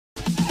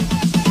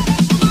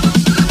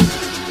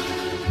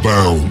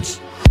bounds.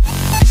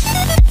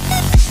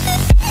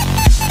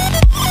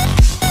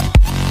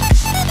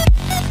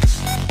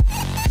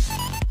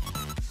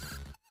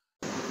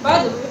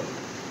 By the way,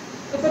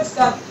 if it's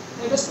done,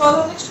 let us call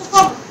our next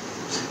performer.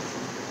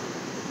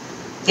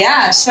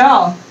 Yeah,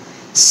 sure.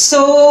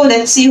 So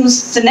let's see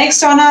who's the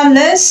next on our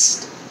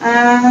list.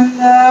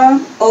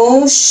 And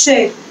oh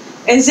shit,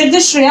 is it the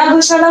Shreya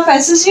Ghoshal of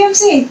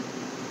SSGMC?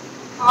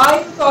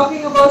 Are you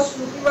talking about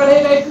Shruti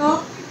Wadhai right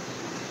now?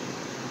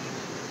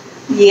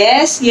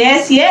 Yes,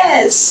 yes,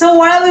 yes. So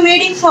what are we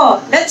waiting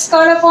for? Let's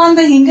call upon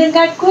the Hingle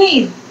Cat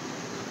Queen.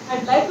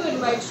 I'd like to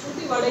invite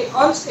Shruti Wadhai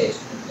on stage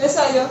to bless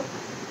our ear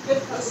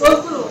with her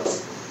soulful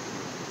voice.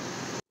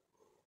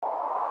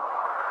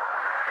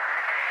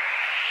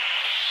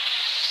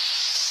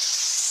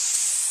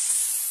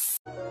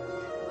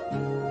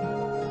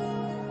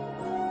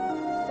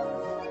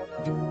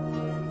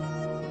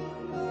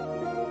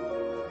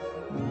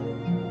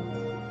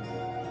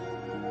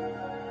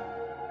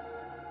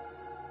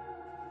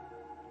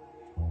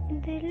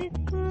 दिल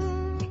को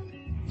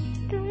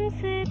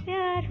तुमसे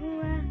प्यार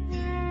हुआ,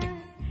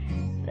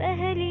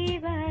 पहली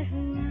बार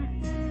हुआ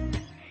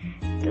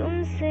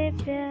तुमसे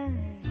प्यार।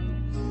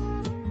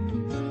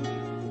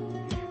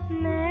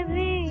 मैं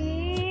भी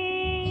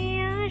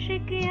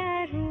आशिक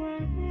यार हुआ,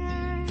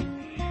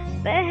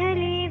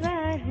 पहली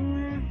बार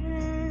हुआ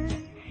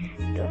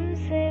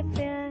तुमसे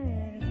प्यार।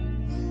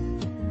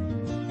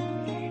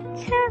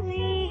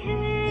 छवि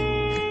है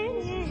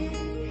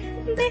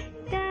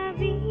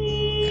बेताबी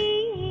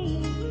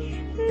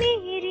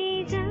मेरी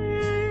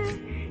जान,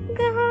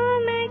 कहो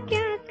मैं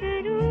क्या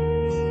करूं।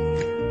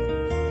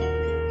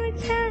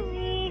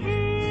 छवि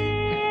है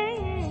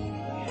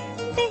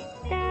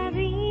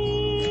बेताबी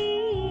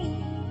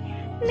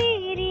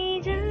मेरी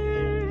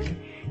जान,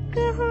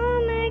 कहो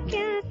मैं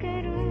क्या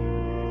करूं।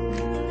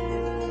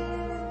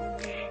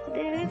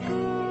 दिल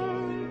को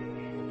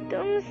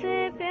तुमसे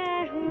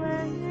प्यार हुआ,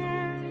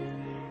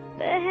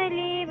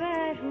 पहली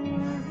बार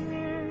हुआ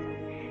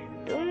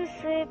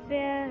तुमसे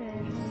प्यार।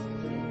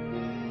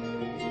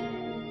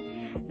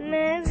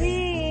 मैं भी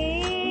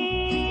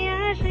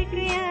आशिक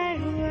यार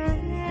हुआ,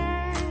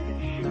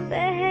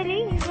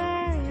 पहली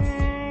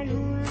बार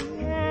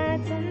हुआ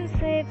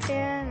तुमसे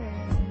प्यार।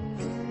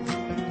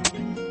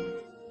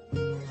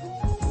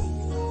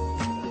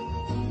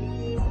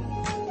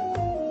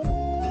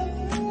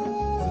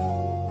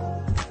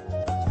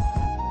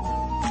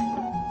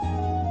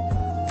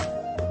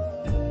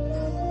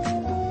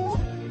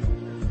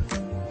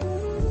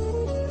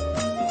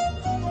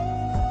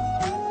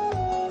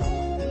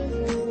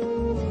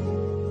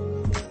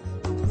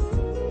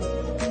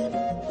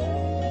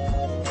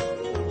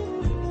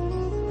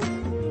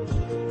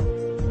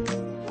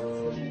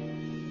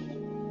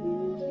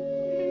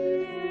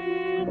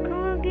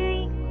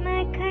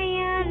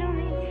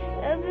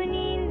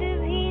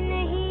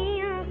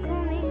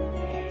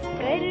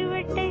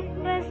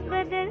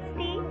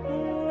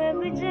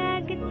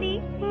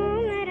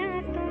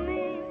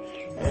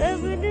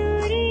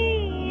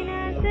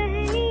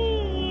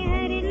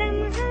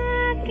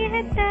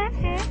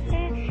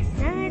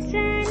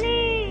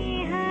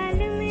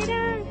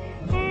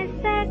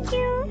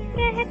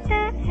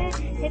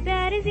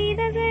 प्यार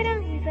सीधा जरा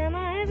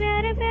समा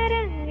प्यार प्यार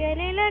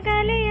गले लगा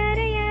ले यार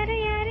यार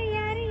यार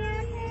यार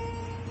यार।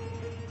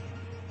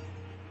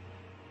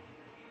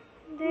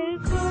 दिल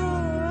को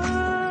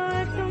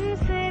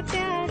तुमसे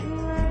प्यार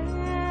हुआ,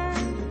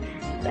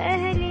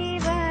 पहली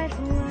बार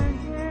हुआ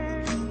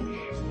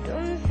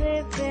तुमसे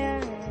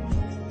प्यार।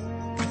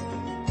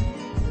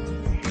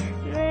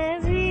 मैं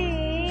भी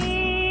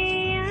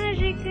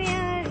आशिक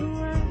यार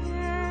हुआ,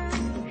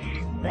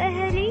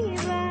 पहली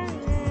बार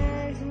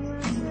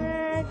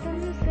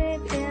तुमसे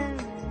प्यार।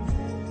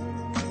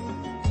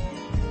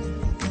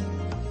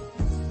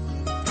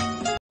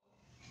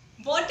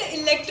 What an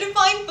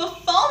electrifying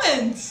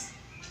performance!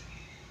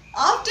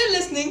 After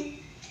listening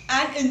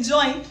and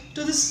enjoying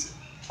to this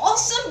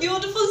awesome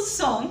beautiful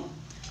song,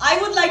 I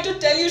would like to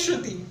tell you,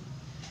 Shruti,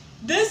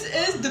 this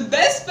is the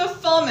best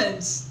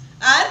performance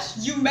and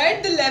you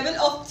met the level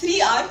of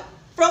 3R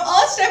from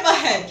a step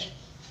ahead.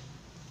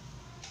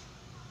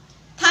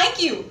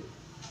 Thank you.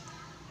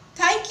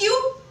 Thank you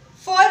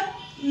for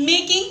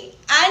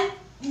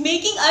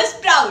making us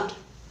proud.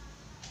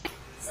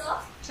 So,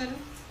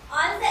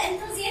 all the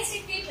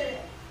enthusiastic people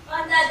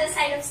on the other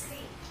side of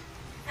screen,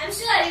 I'm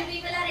sure you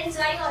people are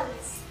enjoying all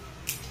this.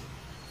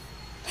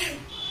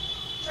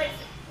 But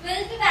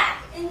we'll be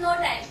back in no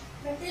time.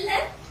 But till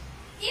then,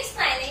 keep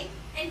smiling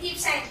and keep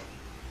shining.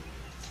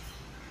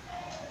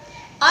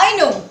 I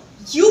know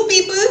you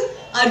people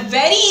are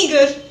very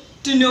eager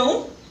to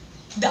know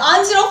the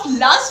answer of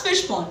last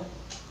fish pond,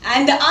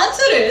 and the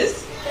answer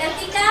is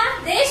Radhika.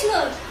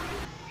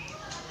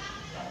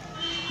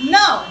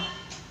 Now,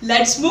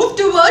 let's move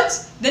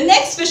towards the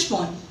next fish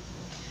pond.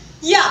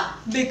 Yeah,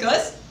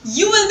 because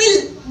you will be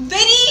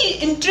very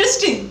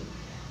interesting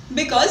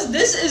because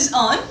this is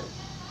on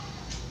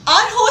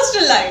our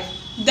hostel life,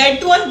 that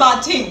too on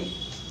bathing.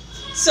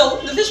 So,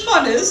 the fish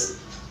pond is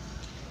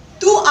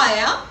Tu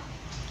Aya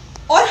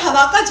और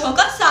हवा का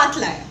झोंका साथ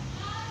लाया।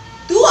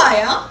 तू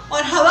आया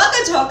और हवा का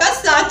झोंका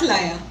साथ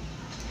लाया।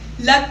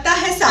 लगता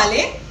है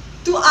साले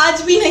तू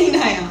आज भी नहीं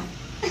नहाया।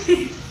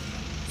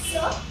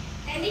 So,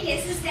 any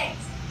guesses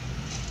next?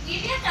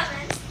 Leave your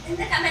comments in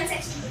the comment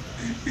section below.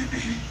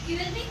 You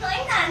will be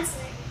going to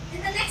answer it in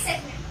the next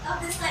segment of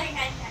this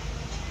Quarintine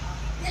Carnival.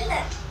 Till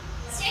then,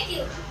 stay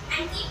tuned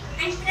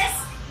and press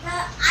the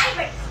I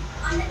button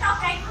on the top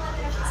right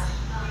corner of the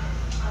screen.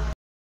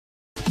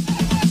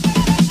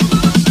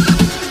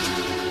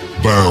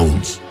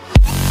 Bounce.